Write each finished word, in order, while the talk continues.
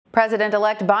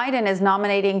President-elect Biden is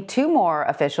nominating 2 more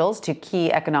officials to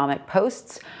key economic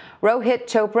posts. Rohit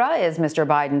Chopra is Mr.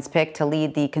 Biden's pick to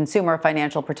lead the Consumer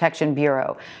Financial Protection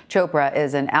Bureau. Chopra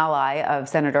is an ally of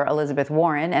Senator Elizabeth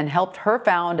Warren and helped her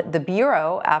found the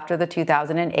Bureau after the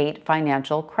 2008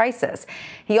 financial crisis.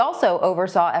 He also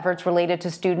oversaw efforts related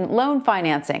to student loan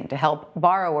financing to help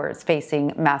borrowers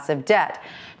facing massive debt.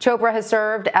 Chopra has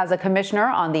served as a commissioner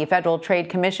on the Federal Trade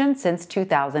Commission since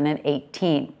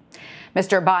 2018.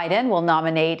 Mr. Biden will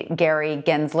nominate Gary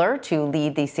Gensler to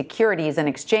lead the Securities and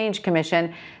Exchange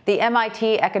Commission. The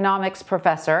MIT economics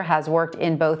professor has worked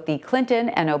in both the Clinton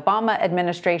and Obama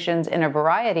administrations in a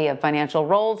variety of financial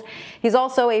roles. He's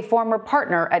also a former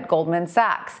partner at Goldman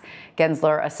Sachs.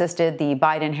 Gensler assisted the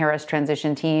Biden-Harris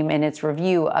transition team in its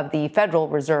review of the Federal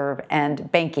Reserve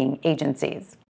and banking agencies.